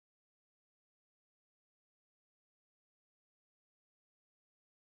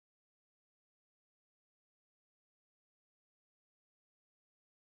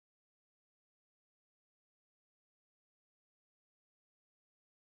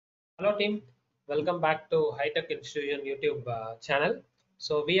Hello team, welcome back to High Tech Institution YouTube channel.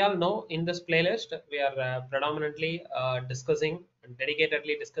 So we all know in this playlist we are predominantly discussing and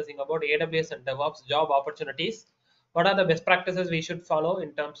dedicatedly discussing about AWS and DevOps job opportunities. What are the best practices we should follow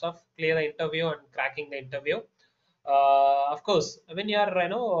in terms of clear the interview and cracking the interview? Of course, when you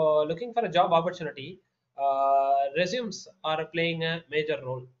are looking for a job opportunity, resumes are playing a major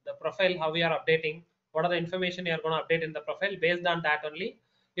role. The profile, how we are updating, what are the information you are going to update in the profile. Based on that only,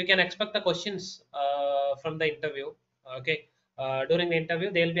 you can expect the questions from the interview. Okay, during the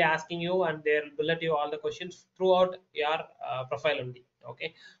interview, they'll be asking you and they'll bullet you all the questions throughout your profile only.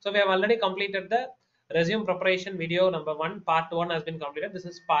 Okay, so we have already completed the resume preparation video number one. Part one has been completed. This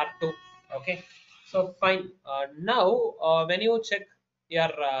is part two. Okay, so fine. Now, when you check your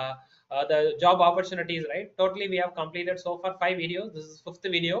the job opportunities, right? Totally, we have completed so far 5 videos. This is fifth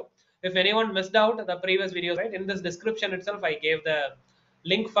video. If anyone missed out the previous videos, right? In this description itself, I gave the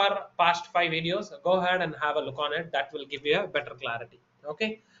link for past 5 videos. Go ahead and have a look on it. That will give you a better clarity.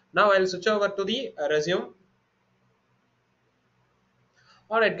 Okay. Now I'll switch over to the resume.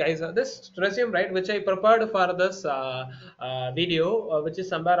 All right, guys, this resume, right, which I prepared for this video, which is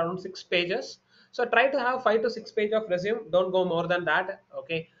somewhere around 6 pages. So try to have 5 to 6 pages of resume. Don't go more than that.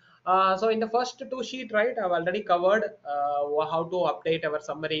 Okay. So in the first two sheet, right, I've already covered how to update our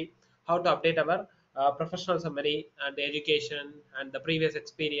summary, how to update our professional summary and the education and the previous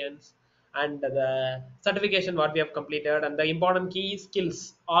experience and the certification what we have completed and the important key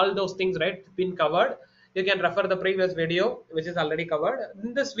skills. All those things, right, been covered. You can refer the previous video which is already covered.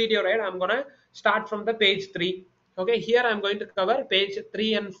 In this video, right, I'm gonna start from the page 3. Okay, here I'm going to cover page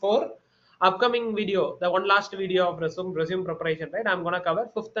 3 and 4. Upcoming video, the one last video of resume preparation, right, I'm gonna cover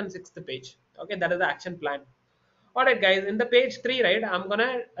 5th and 6th page. Okay, that is the action plan. All right, guys, in the page 3, right, I'm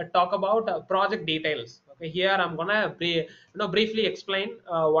gonna talk about project details. Okay, here I'm gonna briefly explain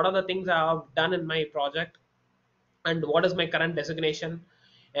what are the things I have done in my project and what is my current designation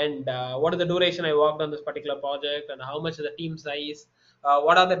and what is the duration I worked on this particular project and how much is the team size,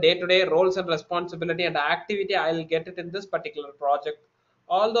 what are the day-to-day roles and responsibility and activity I'll get it in this particular project.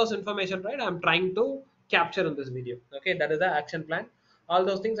 All those information, right, I'm trying to capture in this video. Okay, that is the action plan. All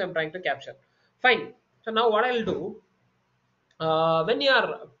those things I'm trying to capture. Fine. So now what I'll do, when you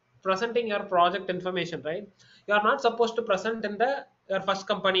are presenting your project information, right, you are not supposed to present in the your first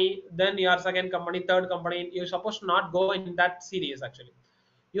company, then your second company, third company. You're supposed to not go in that series. Actually,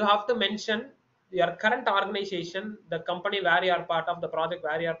 you have to mention your current organization, the company where you are part of, the project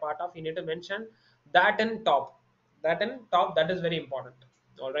where you are part of. You need to mention that in top. That is very important.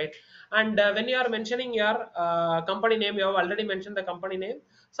 All right. And when you are mentioning your company name, you have already mentioned the company name.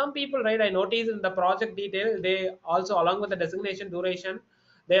 Some people, right, I notice in the project detail, they also, along with the designation duration,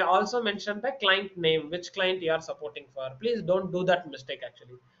 they also mention the client name, which client you are supporting for. Please don't do that mistake,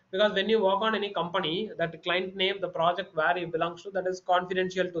 actually, because when you work on any company, that client name, the project where you belongs to, that is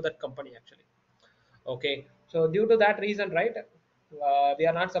confidential to that company, actually. Okay, so due to that reason, right, we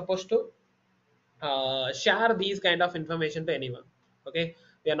are not supposed to share these kind of information to anyone. Okay,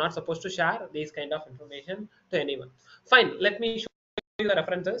 we are not supposed to share these kind of information to anyone. Fine, let me show you the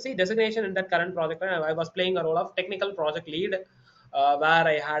references. See, designation in that current project, I was playing a role of technical project lead, where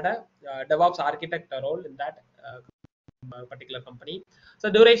I had a DevOps architect role in that particular company.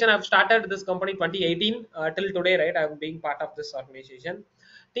 So duration, I've started this company 2018 till today, right, I'm being part of this organization.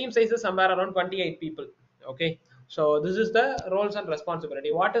 Team size is somewhere around 28 people. Okay, so this is the roles and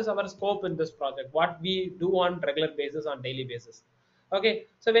responsibility. What is our scope in this project, what we do on regular basis, on daily basis. Okay,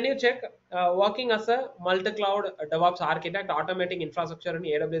 so when you check, working as a multi-cloud DevOps architect, automating infrastructure in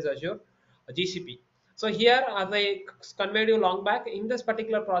AWS Azure, GCP. So here, as I conveyed you long back, in this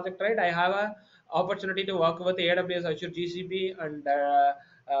particular project, right, I have a opportunity to work with AWS Azure GCP and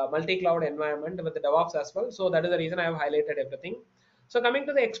multi-cloud environment with the DevOps as well. So that is the reason I have highlighted everything. So coming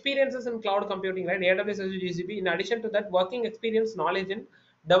to the experiences in cloud computing, right, AWS Azure GCP. In addition to that, working experience, knowledge in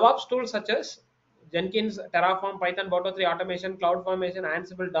DevOps tools such as Jenkins, Terraform, Python, Boto3 automation, CloudFormation,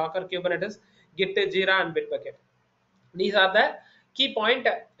 Ansible, Docker, Kubernetes, Git, Jira, and Bitbucket. These are the key point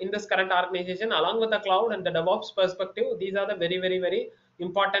in this current organization. Along with the cloud and the DevOps perspective, these are the very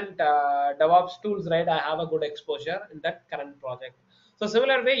important DevOps tools, right? I have a good exposure in that current project. So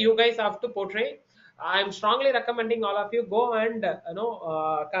similar way, you guys have to portray. I'm strongly recommending all of you go and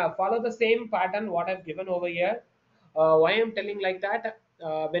follow the same pattern what I've given over here. Why I'm telling like that?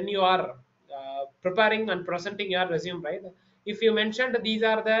 When you are preparing and presenting your resume, right? If you mentioned these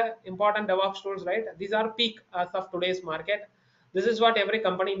are the important DevOps tools, right? These are peak as of today's market. This is what every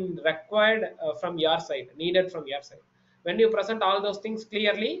company required from your side, needed from your side. When you present all those things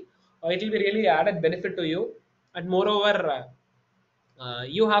clearly, it will be really added benefit to you. And moreover,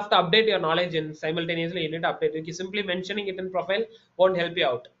 You have to update your knowledge in simultaneously. You need to update. Simply mentioning it in profile won't help you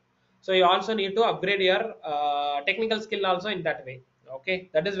out. So you also need to upgrade your technical skill also in that way. Okay,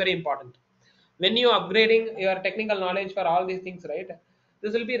 that is very important. When you upgrading your technical knowledge for all these things, right,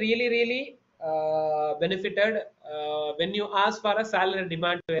 this will be really benefited when you ask for a salary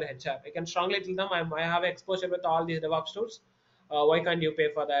demand to your HR. I can strongly tell them, I have exposure with all these DevOps tools. Why can't you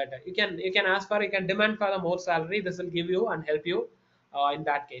pay for that? You can ask for, you can demand for the more salary. This will give you and help you in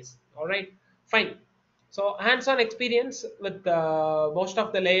that case. All right, fine. So hands-on experience with most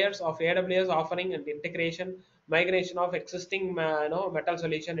of the layers of AWS offering and integration, migration of existing metal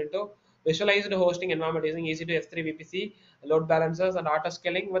solution into visualized hosting environment using EC2 S3 VPC, load balancers, and auto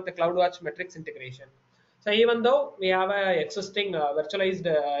scaling with the CloudWatch metrics integration. So even though we have a existing virtualized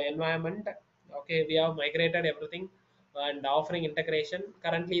environment, okay, we have migrated everything and offering integration.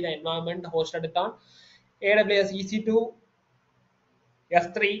 Currently, the environment hosted it on AWS EC2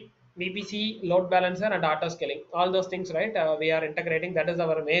 S3, VPC, load balancer, and auto scaling. All those things, right? We are integrating. That is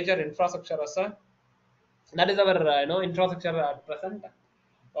our major infrastructure as a, that is our infrastructure at present.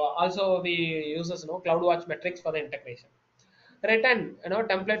 Also, we uses CloudWatch metrics for the integration. Written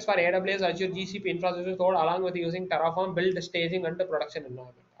templates for AWS, Azure, GCP infrastructure code along with using Terraform, build, staging, and the production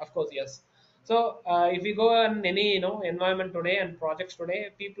environment. Of course, yes. So if you go on any environment today and projects today,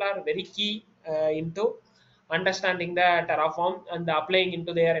 people are very key into understanding the Terraform and applying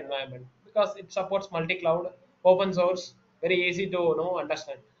into their environment because it supports multi-cloud, open source, very easy to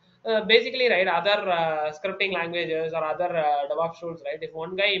understand. Basically, right, other scripting languages or other DevOps tools, right, if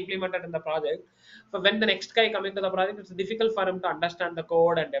one guy implemented in the project, so when the next guy coming to the project, it's difficult for him to understand the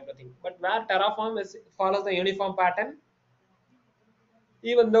code and everything. But where Terraform is follows the uniform pattern,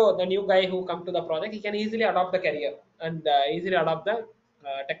 even though the new guy who come to the project, he can easily adopt the career and easily adopt the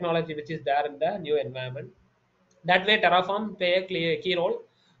technology which is there in the new environment. That way, Terraform play a key role.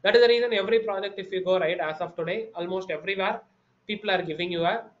 That is the reason every project, if you go right as of today, almost everywhere, people are giving you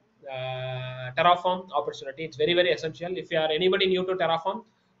a Terraform opportunity. It's very essential. If you are anybody new to Terraform,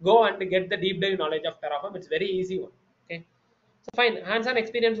 go and get the deep dive knowledge of Terraform. It's very easy one. Okay. So fine, hands-on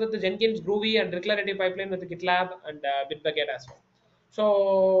experience with the Jenkins, Groovy, and declarative pipeline with the GitLab and Bitbucket as well.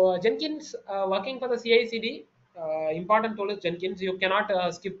 So Jenkins working for the CI/CD, important tool is Jenkins. You cannot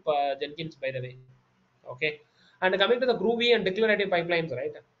skip Jenkins, by the way. Okay, and coming to the Groovy and declarative pipelines,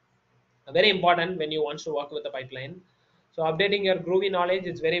 right? Very important when you want to work with the pipeline. So updating your Groovy knowledge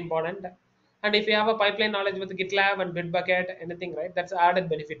is very important. And if you have a pipeline knowledge with GitLab and Bitbucket, anything, right, that's added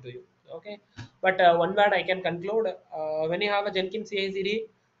benefit to you. Okay, but one word I can conclude: when you have a Jenkins CI/CD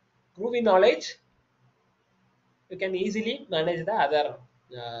Groovy knowledge, you can easily manage the other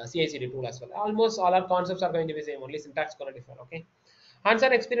CI/CD tool as well. Almost all our concepts are going to be same. Only syntax going to differ. Okay.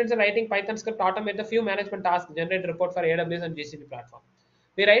 Hands-on experience in writing Python script automate a few management tasks, generate report for AWS and GCP platform.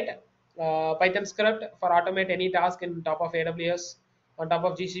 We write Python script for automate any task in top of AWS, on top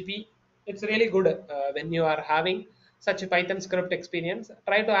of GCP. It's really good when you are having such a Python script experience.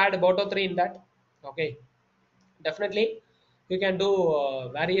 Try to add about 3 in that. Okay, definitely you can do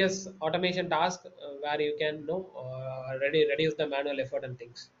various automation tasks where you can reduce the manual effort and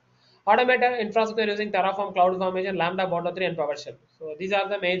things. Automated infrastructure using Terraform, Cloud Formation, Lambda, Boto3, and PowerShell. So these are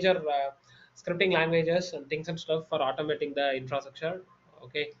the major scripting languages and things and stuff for automating the infrastructure.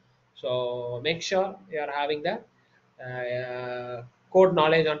 Okay, so make sure you are having the code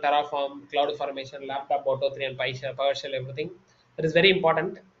knowledge on Terraform, Cloud Formation, Lambda, Boto3, and PowerShell, everything. That is very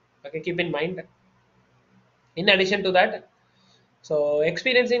important. Okay, keep in mind. In addition to that, so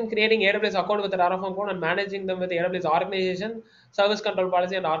experience in creating AWS account with the Terraform code and managing them with AWS organization, service control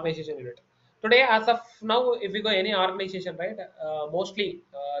policy, and organization unit. Today, as of now, if you go any organization, right, mostly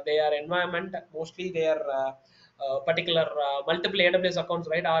their environment, mostly their particular multiple AWS accounts,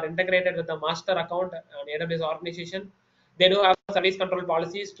 right, are integrated with the master account and AWS organization. They do have service control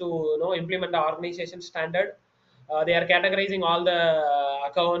policies to implement the organization standard. They are categorizing all the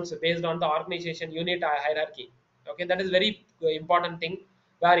accounts based on the organization unit hierarchy. Okay, that is very important thing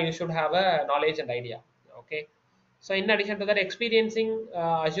where you should have a knowledge and idea. Okay, so in addition to that, experiencing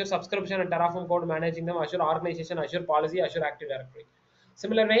Azure subscription and Terraform code, managing them, Azure organization, Azure policy, Azure active directory.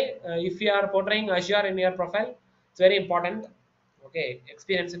 Similar way, if you are portraying Azure in your profile, it's very important. Okay,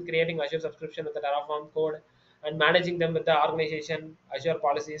 experience in creating Azure subscription with the Terraform code and managing them with the organization, Azure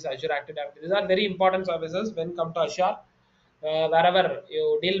policies, Azure active directory. These are very important services when come to Azure. Wherever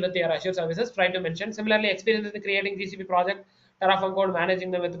you deal with your Azure services, try to mention. Similarly, experience in creating GCP project, Terraform code, managing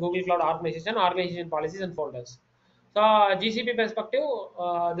them with Google Cloud organization policies and folders. So GCP perspective,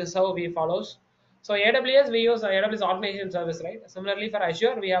 this is how we follows. So AWS, we use AWS organization service, right? Similarly for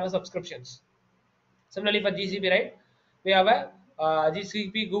Azure, we have a subscriptions. Similarly for GCP, right, we have a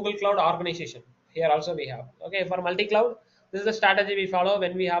GCP Google Cloud organization. Here also we have. Okay, for multi-cloud, this is the strategy we follow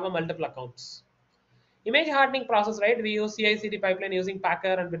when we have a multiple accounts. Image hardening process, right? We use CI/CD pipeline using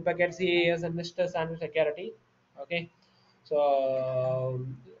Packer and Bitbucket, CAS, and Mr. Standard Security. Okay, so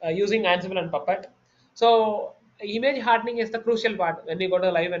using Ansible and Puppet. So image hardening is the crucial part when we go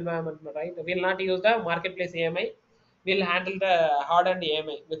to live environment, right? We'll not use the marketplace AMI. We'll handle the hardened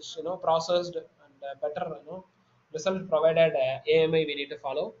AMI, which processed and better result provided AMI we need to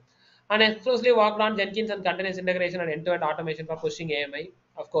follow. And exclusively worked on Jenkins and continuous integration and end-to-end automation for pushing AMI.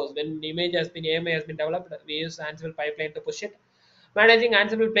 Of course, when AMI has been developed, we use Ansible pipeline to push it. Managing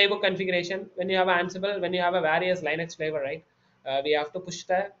Ansible playbook configuration. When you have Ansible, when you have a various Linux flavor, right? We have to push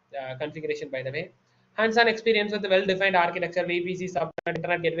the configuration, by the way. Hands-on experience with the well-defined architecture, VPC, subnet,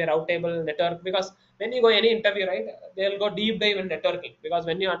 internet gateway, route table, network. Because when you go any interview, right, they'll go deep dive in networking. Because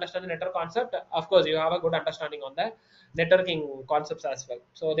when you understand the network concept, of course, you have a good understanding on the networking concepts as well.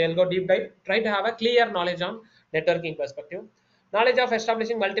 So they'll go deep dive. Try to have a clear knowledge on networking perspective. Knowledge of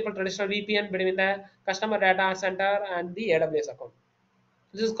establishing multiple traditional VPN between the customer data center and the AWS account.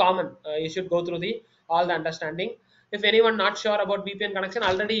 This is common. You should go through the all the understanding. If anyone not sure about VPN connection,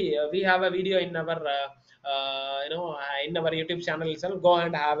 already we have a video in our in our YouTube channel itself. Go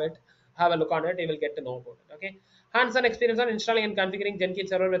and have a look on it. You will get to know about it. Okay. Hands-on experience on installing and configuring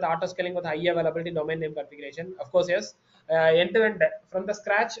Jenkins server with auto scaling with high availability domain name configuration. Of course, yes. End to end from the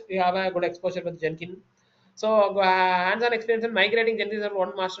scratch, you have a good exposure with Jenkins. So hands-on experience in migrating Jenkins server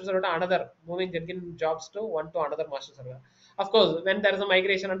one master server to another, moving Jenkins jobs to one to another master server. Of course, when there is a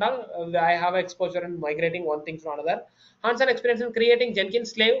migration and all, I have exposure in migrating one thing to another. Hands-on experience in creating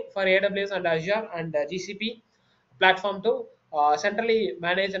Jenkins slave for AWS and Azure and GCP platform to centrally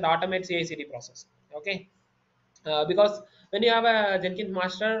manage and automate CI/CD process. Okay, because when you have a Jenkins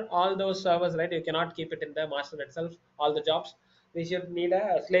master, all those servers, right, you cannot keep it in the master itself. All the jobs, we should need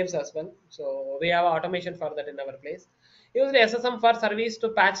a slaves as well. So we have automation for that in our place. Use the SSM for service to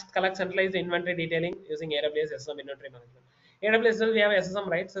patch, collect, centralize the inventory detailing using AWS SSM inventory management. AWS we have SSM,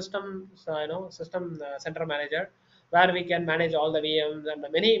 right? System center manager, where we can manage all the VMs and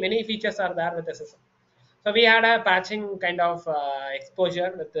many features are there with SSM. So we had a patching kind of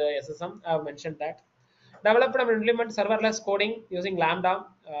exposure with the SSM. I've mentioned that. Developed and implement serverless coding using Lambda,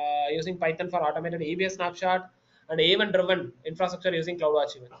 using Python for automated EBS snapshot, and event-driven infrastructure using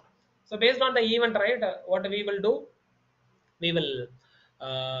CloudWatch event. So based on the event, right, what we will do, we will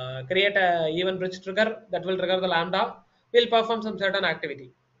create a event bridge trigger that will trigger the Lambda. We'll perform some certain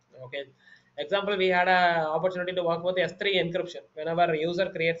activity. Okay. Example, we had a opportunity to work with S3 encryption. Whenever a user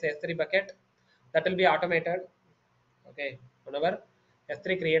creates S3 bucket, that will be automated. Okay. Whenever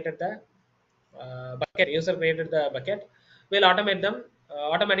S3 created the bucket, user created the bucket, we'll automate them.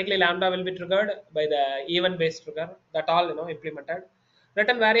 Automatically Lambda will be triggered by the event based trigger, that all implemented.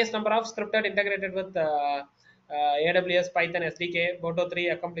 Written various number of scripted integrated with AWS Python SDK. Moto 3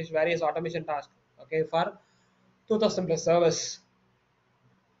 accomplished various automation tasks, okay, for 2000 plus servers.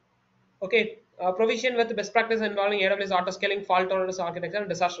 Okay, provision with best practice involving AWS auto scaling, fault tolerance architecture, and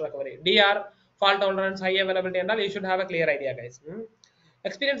disaster recovery. DR, fault tolerance, high availability, and all. You should have a clear idea, guys.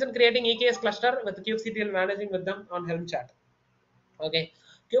 Experience in creating EKS cluster with kubectl, managing with them on Helm chart. Okay,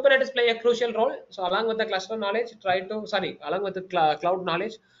 Kubernetes play a crucial role. So along with the cluster knowledge, along with the cloud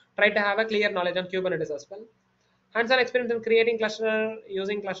knowledge, try to have a clear knowledge on Kubernetes as well. Hands-on experience in creating cluster,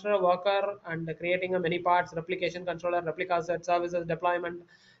 using cluster worker and creating a many parts, replication controller, replica set, services, deployment,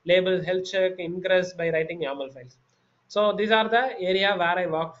 label, health check, ingress by writing YAML files. So these are the area where I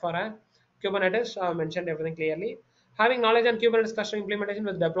work for a Kubernetes. I mentioned everything clearly. Having knowledge on Kubernetes cluster implementation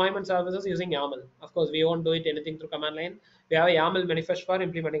with deployment services using YAML. Of course, we won't do it anything through command line. We have a YAML manifest for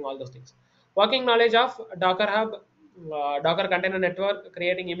implementing all those things. Working knowledge of Docker Hub, Docker Container Network,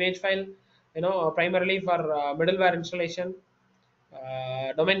 creating image file, primarily for middleware installation,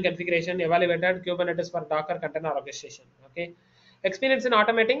 domain configuration, evaluated Kubernetes for Docker container orchestration. Okay, experience in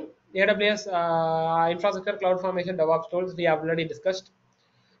automating AWS infrastructure, cloud formation, DevOps tools we have already discussed.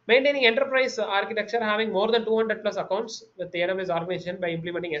 Maintaining enterprise architecture, having more than 200 plus accounts with the AWS organization by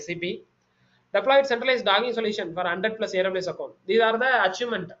implementing SCP. Deployed centralized logging solution for 100 plus AWS account. These are the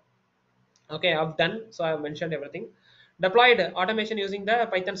achievement. Okay, I've done. So I've mentioned everything. Deployed automation using the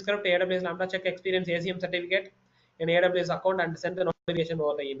Python script, AWS Lambda check experience, ACM certificate in AWS account and send the notification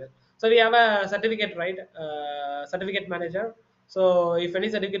over the email. So we have a certificate, right? Certificate manager. So if any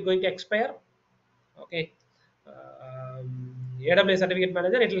certificate going to expire, okay, AWS certificate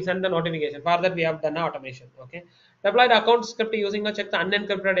manager, it will send the notification. For that, we have done automation. Okay, deployed account script using a check the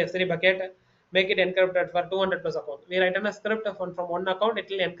unencrypted S3 bucket, make it encrypted for 200 plus accounts. We written a script from one account, it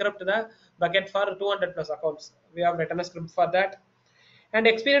will encrypt the bucket for 200 plus accounts. We have written a script for that. and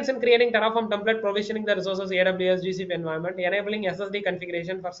experience in creating Terraform template, provisioning the resources AWS GCP environment, enabling SSD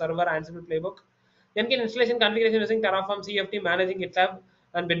configuration for server Ansible playbook, Jenkins installation configuration using Terraform CFT, managing GitLab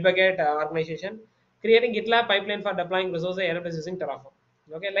and Bitbucket organization, creating GitLab pipeline for deploying resources AWS using Terraform.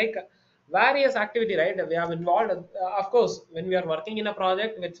 Okay, like various activity, right? We have involved. Of course, when we are working in a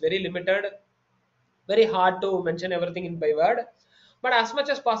project, it's very limited, very hard to mention everything in by word, but as much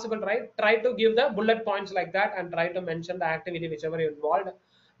as possible, right, try to give the bullet points like that and try to mention the activity whichever you involved.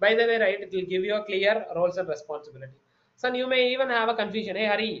 By the way, right, it will give you a clear roles and responsibility. So you may even have a confusion, hey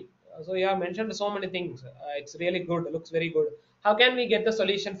Hari, so you have mentioned so many things, it's really good, looks very good, how can we get the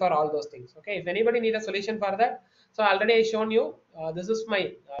solution for all those things? Okay, if anybody need a solution for that, so already I shown you, this is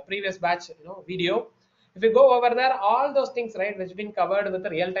my previous batch, video. If you go over there, all those things, right, which been covered with the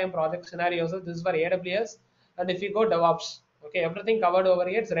real-time project scenarios, this is for AWS. And if you go DevOps, okay, everything covered over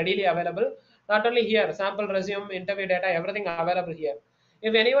here, it's readily available. Not only here, sample resume, interview data, everything available here.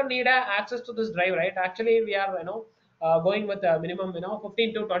 If anyone need access to this drive, right, actually we are, going with a minimum,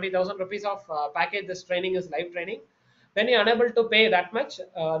 15 to 20,000 rupees of package. This training is live training. When you're unable to pay that much,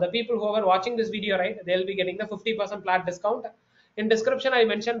 the people who are watching this video, right, they'll be getting the 50% flat discount. In description, I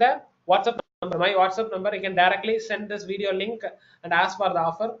mentioned the WhatsApp number, my WhatsApp number. You can directly send this video link and ask for the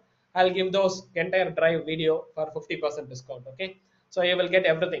offer. I'll give those entire drive video for 50% discount. Okay, so you will get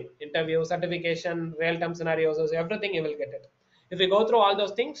everything: interview, certification, real-time scenarios, everything you will get it. If you go through all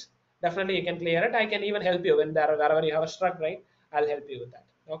those things, definitely you can clear it. I can even help you when there wherever you have a struck, right? I'll help you with that.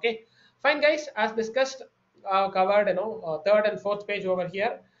 Okay, fine, guys. As discussed, covered, third and fourth page over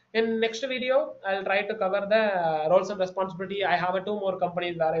here. In next video, I'll try to cover the roles and responsibility. I have two more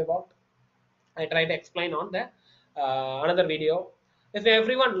companies where I worked. I try to explain on the another video. If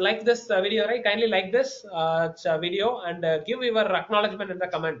everyone like this video, right, kindly like this video and give your acknowledgement in the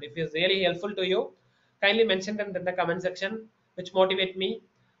comment. If it's really helpful to you, kindly mention them in the comment section, which motivate me.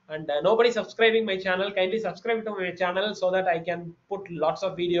 And nobody subscribing my channel, kindly subscribe to my channel so that I can put lots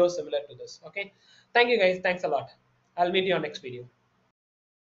of videos similar to this. Okay, thank you guys, thanks a lot. I'll meet you on next video.